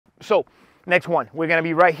So next one, we're gonna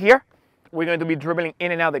be right here. We're going to be dribbling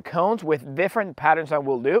in and out the cones with different patterns that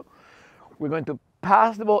we'll do. We're going to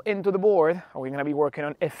pass the ball into the board, and we're gonna be working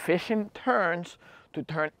on efficient turns to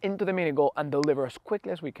turn into the mini goal and deliver as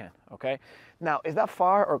quickly as we can, okay? Now, is that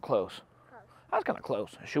far or close? Close. That's kind of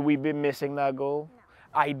close. Should we be missing that goal?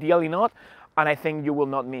 No. Ideally not, and I think you will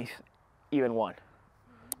not miss even one.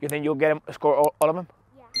 You think you'll get a score all of them?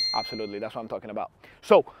 Yeah. Absolutely, that's what I'm talking about.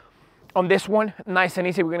 So, on this one, nice and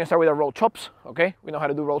easy, we're gonna start with our roll chops, okay? We know how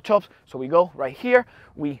to do roll chops, so we go right here,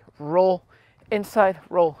 we roll inside,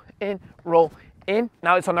 roll in, roll in.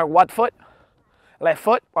 Now it's on our what foot? Left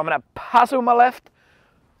foot. I'm gonna pass it with my left,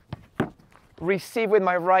 receive with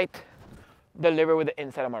my right, deliver with the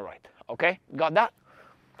inside of my right, okay? Got that?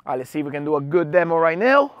 All right, let's see if we can do a good demo right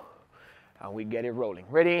now, and we get it rolling.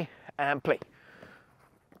 Ready, and play.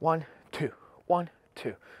 1, 2, 1,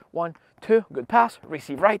 2, 1, 2, good pass,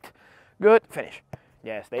 receive right, good, finish.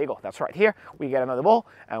 Yes, there you go, that's right. Here, we get another ball,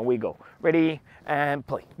 and we go. Ready, and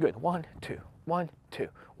play. Good, 1, 2, 1, 2,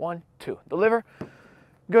 1, 2, deliver,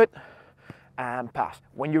 good, and pass.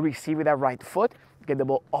 When you receive with that right foot, get the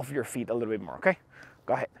ball off your feet a little bit more, okay?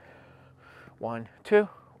 Go ahead. 1, 2,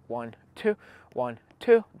 1, 2, 1,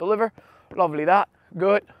 2, deliver, lovely that,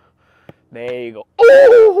 good. There you go.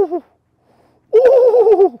 Ooh!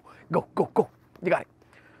 Ooh! Go, go, go, you got it.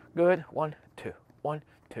 Good, 1, 2, 1,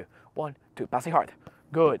 2, 1, 2, pass it hard.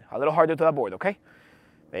 Good, a little harder to the board, okay?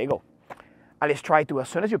 There you go. And let's try to, as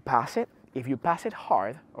soon as you pass it, if you pass it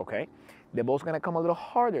hard, okay, the ball's gonna come a little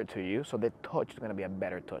harder to you, so the touch is gonna be a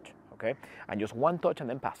better touch, okay? And just one touch and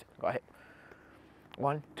then pass it, go ahead.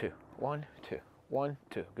 1, 2, 1, 2, 1,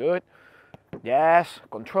 2, good. Yes,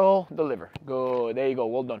 control, deliver, good, there you go,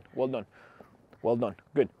 well done, well done, well done,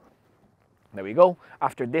 good. There we go.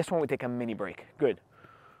 After this one, we take a mini break, good,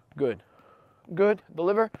 good, good,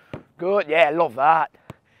 deliver, good, yeah, love that.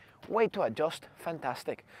 Way to adjust,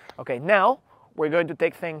 fantastic. Okay, now we're going to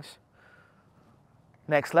take things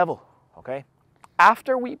next level, okay?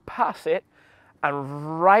 After we pass it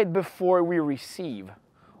and right before we receive,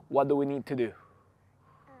 what do we need to do?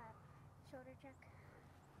 Shoulder check.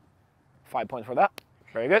 5 points for that,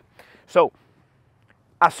 very good. So,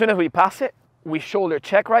 as soon as we pass it, we shoulder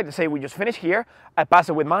check, right? Let's say we just finished here. I pass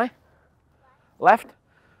it with my left.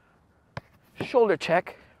 Shoulder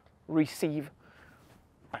check, receive,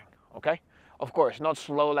 bang, okay? Of course, not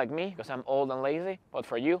slow like me, because I'm old and lazy, but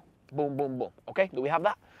for you, boom, boom, boom, okay? Do we have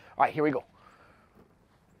that? All right, here we go.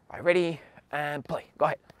 All right, ready, and play, go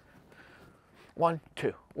ahead. 1,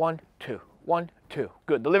 2, 1, 2, 1, 2,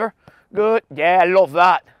 good, deliver, good, yeah, I love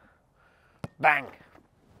that. Bang.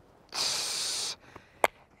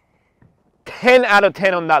 10 out of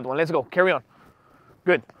 10 on that one, let's go, carry on.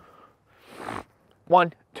 Good.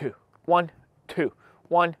 1, 2, 1, 2,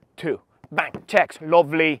 1, 2, bang, checks,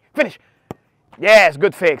 lovely, finish. Yes,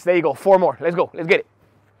 good fix, there you go, 4 more, let's go, let's get it.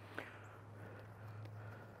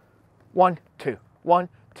 1, 2, 1,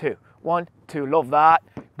 2, 1, 2, love that,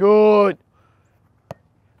 good.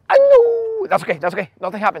 I know, that's okay,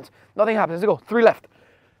 nothing happens, let's go, 3 left,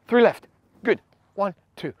 3 left, good. 1,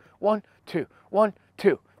 2, 1, 2, 1,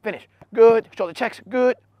 2, finish, good, shoulder checks,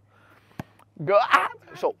 good. Good,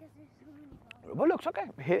 so, but looks okay,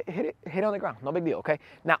 hit it on the ground, no big deal, okay?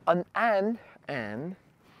 Now, and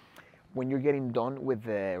when you're getting done with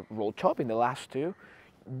the roll chop in the last 2,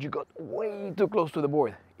 you got way too close to the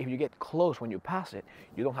board. If you get close when you pass it,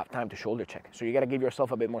 you don't have time to shoulder check. So you gotta give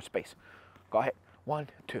yourself a bit more space. Go ahead, 1,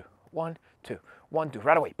 2, 1, 2, 1, 2,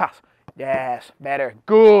 right away, pass. Yes, better,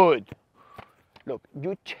 good. Look,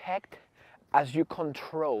 you checked as you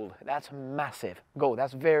controlled. That's massive. Go,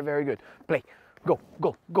 that's very, very good. Play, go,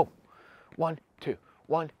 go, go. 1, 2,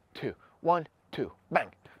 1, 2, 1, 2, bang.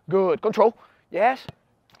 Good, control, yes.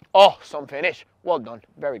 Awesome finish, well done,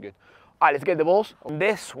 very good. All right, let's get the balls. On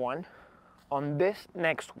this one, on this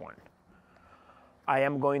next one, I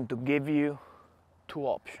am going to give you 2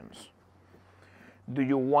 options. Do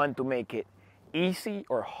you want to make it easy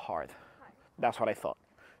or hard? That's what I thought.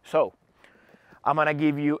 So, I'm gonna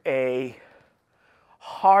give you a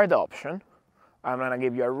hard option. I'm gonna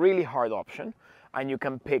give you a really hard option, and you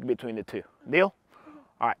can pick between the 2. Deal?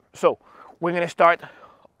 All right, so we're gonna start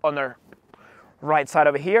on our right side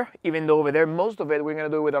over here, even though over there, most of it, we're gonna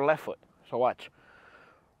do it with our left foot. So watch.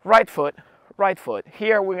 Right foot, right foot.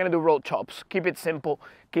 Here, we're gonna do roll chops. Keep it simple,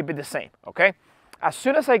 keep it the same, okay? As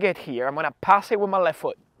soon as I get here, I'm gonna pass it with my left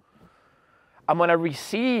foot. I'm gonna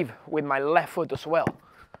receive with my left foot as well.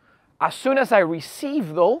 As soon as I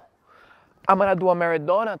receive though, I'm gonna do a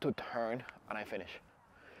Maradona to turn and I finish.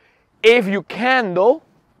 If you can though,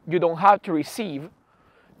 you don't have to receive.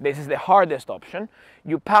 This is the hardest option.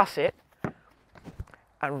 You pass it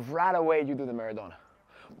and right away you do the Maradona.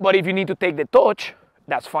 But if you need to take the touch,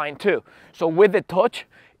 that's fine too. So with the touch,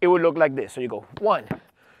 it would look like this. So you go 1,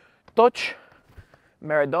 touch,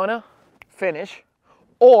 Maradona, finish,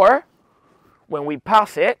 or when we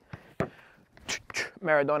pass it,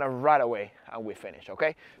 Maradona right away and we finish,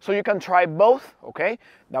 okay? So you can try both, okay?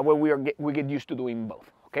 That way we get used to doing both,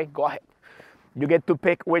 okay? Go ahead. You get to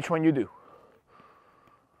pick which one you do.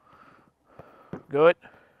 Good.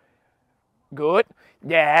 Good.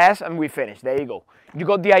 Yes, and we finish. There you go. You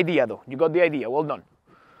got the idea though. You got the idea. Well done.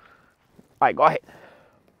 All right, go ahead.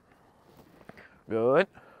 Good.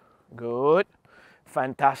 Good.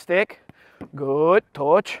 Fantastic. Good.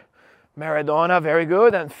 Touch. Maradona, very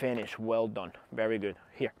good. And finish. Well done. Very good.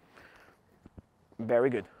 Here. Very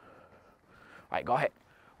good. All right, go ahead.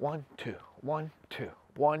 1, 2, 1, 2,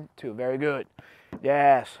 1, 2. Very good.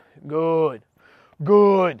 Yes. Good.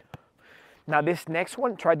 Good. Now this next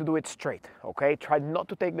one, try to do it straight, okay? Try not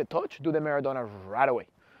to take the touch. Do the Maradona right away.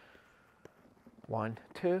 1,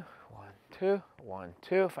 2, 1, 2, 1,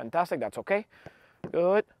 2. Fantastic. That's okay.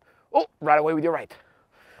 Good. Oh, right away with your right.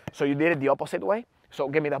 So you did it the opposite way. So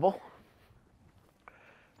give me that ball.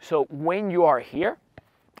 So when you are here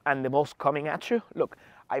and the ball's coming at you, look,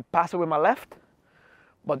 I pass it with my left,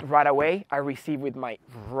 but right away I receive with my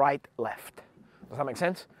right left. Does that make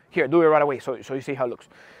sense? Here, do it right away so you see how it looks.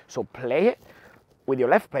 So play it with your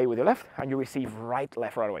left, play it with your left, and you receive right,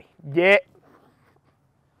 left right away. Yeah.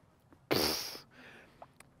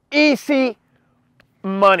 Easy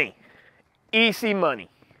money. Easy money.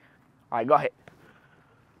 All right, go ahead.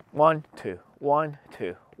 1, 2, 1,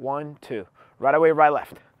 2, 1, 2. Right away, right,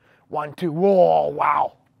 left. 1, 2. Whoa,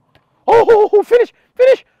 wow. Oh, finish,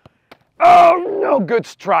 finish. Oh, no, good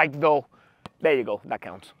strike, though. There you go, that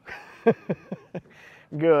counts.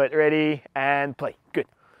 Good, ready, and play. Good.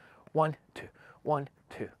 1, 2, 1,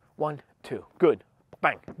 2, 1, 2. Good.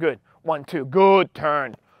 Bang, good. 1, 2. Good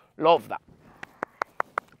turn. Love that.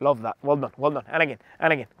 Love that. Well done, well done. And again,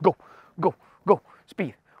 and again. Go, go, go.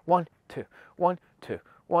 Speed. 1, 2, 1, 2,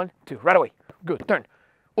 1, 2. Right away. Good. Turn.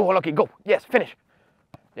 Oh, unlucky. Go. Yes, finish.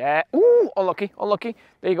 Yeah. Ooh, unlucky, unlucky.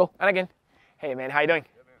 There you go. And again. Hey, man, how you doing?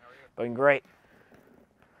 Good, man. How are you? Doing great.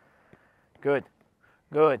 Good.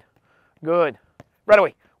 Good. Good. Right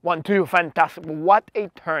away. 1, 2. Fantastic. What a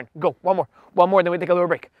turn. Go. One more. One more, then we take a little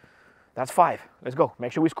break. That's 5. Let's go.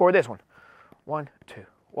 Make sure we score this one. 1, 2.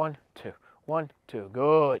 1, 2. 1, 2.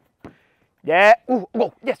 Good. Yeah. Ooh,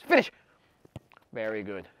 go. Yes, finish. Very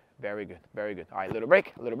good. Very good. Very good. All right, little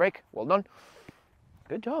break. A little break. Well done.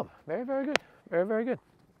 Good job. Very, very good. Very, very good.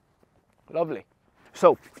 Lovely.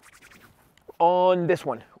 So, on this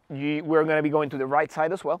one, we're going to be going to the right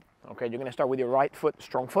side as well. Okay, you're going to start with your right foot,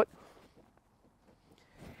 strong foot.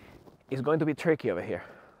 It's going to be tricky over here.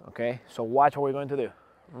 Okay, so watch what we're going to do.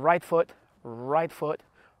 Right foot, right foot,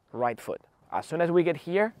 right foot. As soon as we get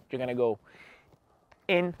here, you're going to go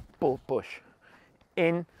in, pull, push.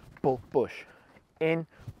 In, pull, push. In,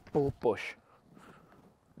 pull, push.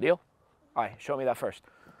 Deal? All right, show me that first.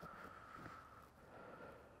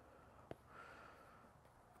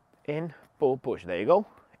 In, pull, push. There you go.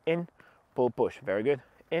 In, pull, push. Very good.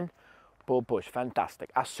 In, pull, push.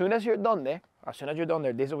 Fantastic. As soon as you're done there,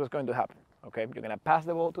 this is what's going to happen. Okay, you're going to pass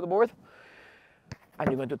the ball to the board, and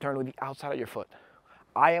you're going to turn with the outside of your foot.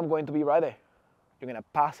 I am going to be right there. You're going to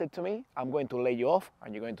pass it to me. I'm going to lay you off,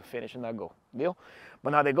 and you're going to finish in that goal. Deal?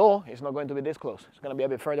 But now the goal is not going to be this close. It's going to be a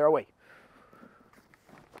bit further away.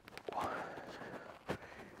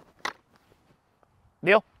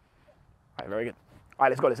 Deal? All right, very good. All right,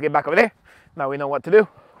 let's go. Let's get back over there. Now we know what to do.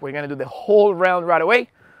 We're going to do the whole round right away.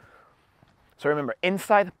 So remember,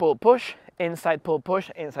 inside, pull, push, inside, pull, push,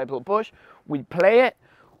 inside, pull, push. We play it.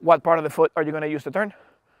 What part of the foot are you going to use to turn?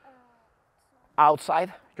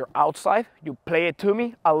 Outside. You're outside. You play it to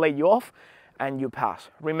me. I'll lay you off, and you pass.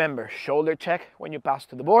 Remember, shoulder check when you pass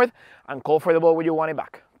to the board, and call for the ball when you want it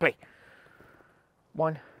back. Play.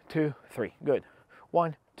 1, 2, 3. Good.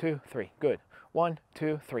 1, 2, 3. Good. 1,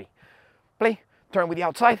 2, 3. Play. Turn with the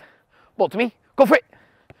outside. Ball to me. Go for it.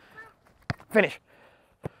 Finish.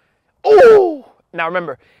 Oh! Now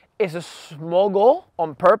remember, it's a small goal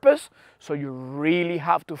on purpose, so you really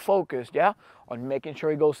have to focus, yeah, on making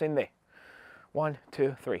sure it goes in there. 1,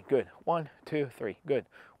 2, 3. Good. 1, 2, 3. Good.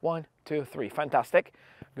 1, 2, 3. Fantastic.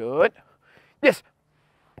 Good. Yes.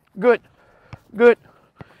 Good. Good.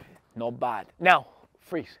 Not bad. Now,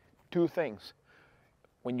 freeze. 2 things.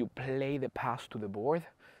 When you play the pass to the board,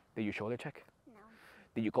 did you shoulder check? No.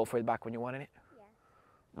 Did you call for it back when you wanted it? Yeah.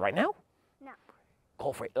 Right now? No.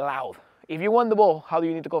 Call for it loud. If you want the ball, how do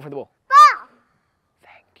you need to call for the ball? Ball!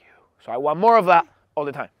 Thank you. So I want more of that all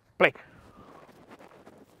the time. Play.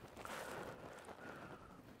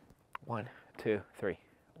 1, 2, 3.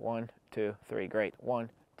 1, 2, 3. Great. 1,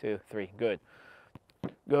 2, 3. Good.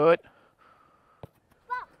 Good.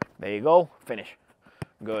 There you go. Finish.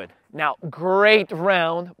 Good. Now, great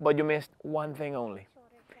round, but you missed one thing only.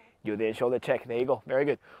 You did shoulder check. There you go. Very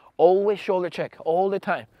good. Always shoulder check all the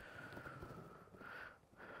time.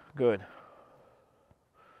 Good.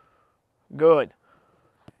 Good.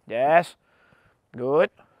 Yes. Good.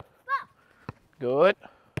 Good.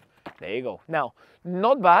 There you go. Now,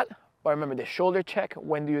 not bad, but remember the shoulder check,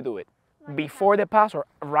 when do you do it? Before the pass or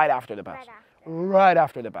right after the pass? Right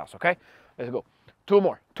after the pass, okay? Let's go. Two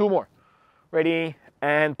more. Ready,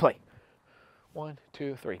 and play. 1,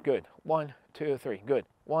 2, 3. Good. 1, 2, 3. Good.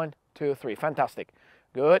 1, 2, 3. Fantastic.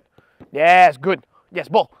 Good. Yes, good. Yes,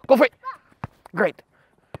 ball. Go for it. Great.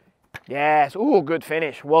 Yes. Ooh, good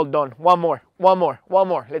finish. Well done. One more.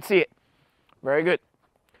 Let's see it. Very good.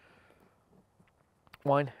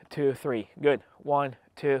 1, 2, 3. Good. 1,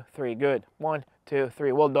 2, 3. Good. 1, 2,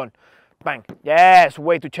 3. Well done. Bang. Yes.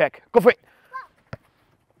 Way to check. Go for it.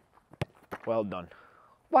 Well done.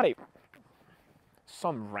 What a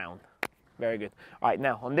some round. Very good. All right,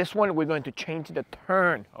 now on this one, we're going to change the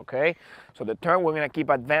turn, okay? So the turn, we're going to keep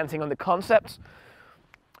advancing on the concepts.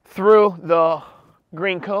 Through the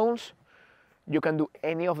green cones, you can do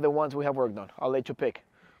any of the ones we have worked on. I'll let you pick.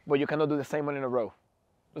 But you cannot do the same one in a row.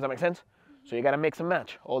 Does that make sense? So you got to mix and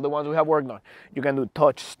match all the ones we have worked on. You can do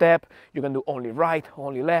touch, step. You can do only right,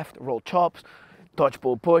 only left, roll chops, touch,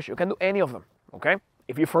 pull, push. You can do any of them, okay?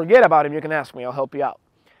 If you forget about them, you can ask me. I'll help you out.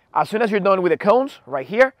 As soon as you're done with the cones, right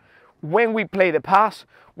here, when we play the pass,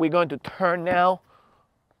 we're going to turn now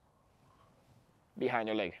behind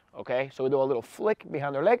your leg, okay? So we do a little flick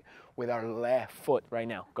behind our leg with our left foot right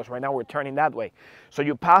now, because right now we're turning that way. So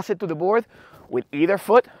you pass it to the board with either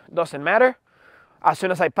foot, doesn't matter. As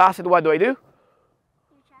soon as I pass it, what do?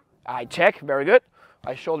 I check, very good.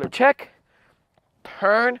 I shoulder check,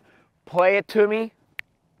 turn, play it to me,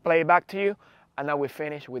 play it back to you, and now we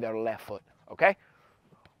finish with our left foot, okay?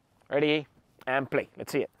 Ready, and play.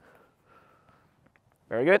 Let's see it.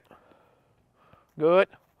 Very good. Good.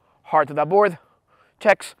 Hard to that board.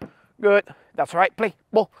 Checks. Good. That's right. Play.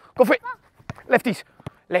 Ball. Go for it. Lefties.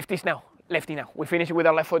 Lefties now. Lefty now. We finish it with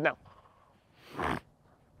our left foot now.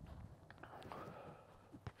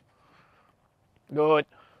 Good.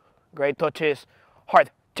 Great touches.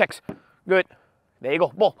 Hard. Checks. Good. There you go.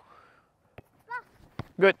 Ball.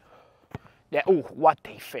 Good. Yeah. Ooh, what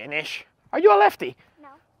a finish. Are you a lefty? No.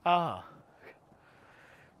 Ah.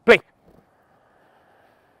 Play.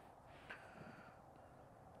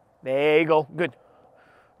 There you go. Good.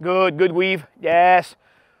 Good. Good weave. Yes.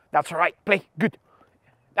 That's all right. Play. Good.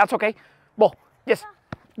 That's okay. Ball. Yes.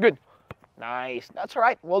 Good. Nice. That's all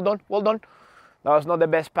right. Well done. Well done. That was not the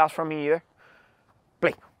best pass from me either.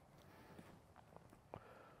 Play.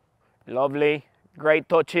 Lovely. Great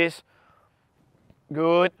touches.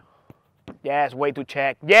 Good. Yes. Way to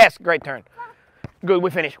check. Yes. Great turn. Good.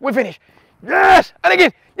 We finish. We finish. Yes. And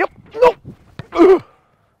again. Yep. No.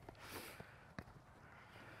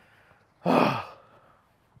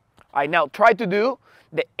 All right, now try to do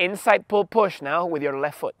the inside pull push now with your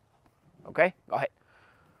left foot. Okay, go ahead.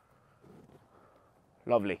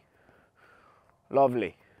 Lovely.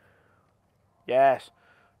 Lovely. Yes.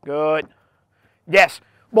 Good. Yes.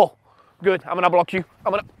 Ball. Good. I'm gonna block you.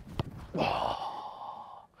 I'm gonna.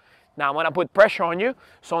 Now I'm gonna put pressure on you.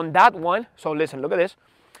 So on that one, so listen, look at this.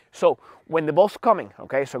 So when the ball's coming,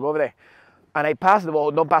 okay, so go over there, and I pass the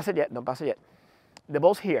ball. Don't pass it yet. Don't pass it yet. The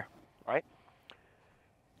ball's here, right?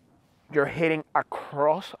 You're hitting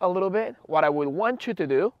across a little bit. What I would want you to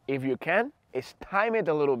do, if you can, is time it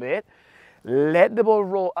a little bit. Let the ball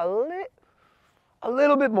roll a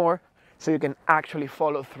little bit more so you can actually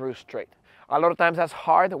follow through straight. A lot of times that's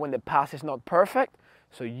hard when the pass is not perfect,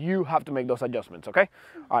 so you have to make those adjustments, okay?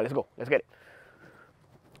 All right, let's go. Let's get it.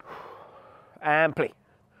 And play.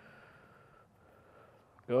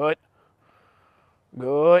 Good.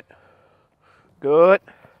 Good. Good.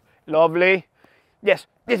 Lovely. Yes.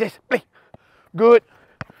 Yes. Play. Good.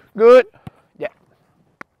 Good. Yeah.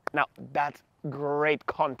 Now, that's great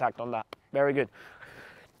contact on that. Very good.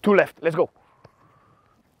 Two left. Let's go.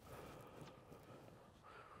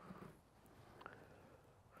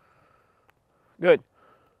 Good.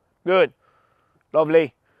 Good.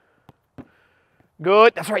 Lovely.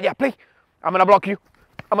 Good. That's right. Yeah, play. I'm going to block you.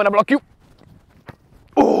 I'm going to block you.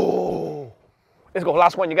 Oh. Let's go.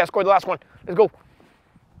 Last one. You guys scored the last one. Let's go.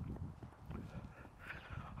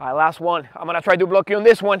 All right, last one. I'm going to try to block you on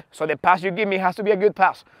this one. So the pass you give me has to be a good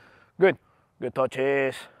pass. Good. Good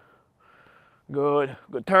touches. Good.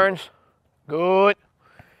 Good turns. Good.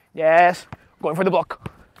 Yes. Going for the block.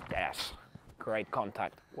 Yes. Great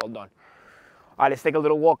contact. Well done. All right, let's take a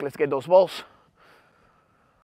little walk. Let's get those balls.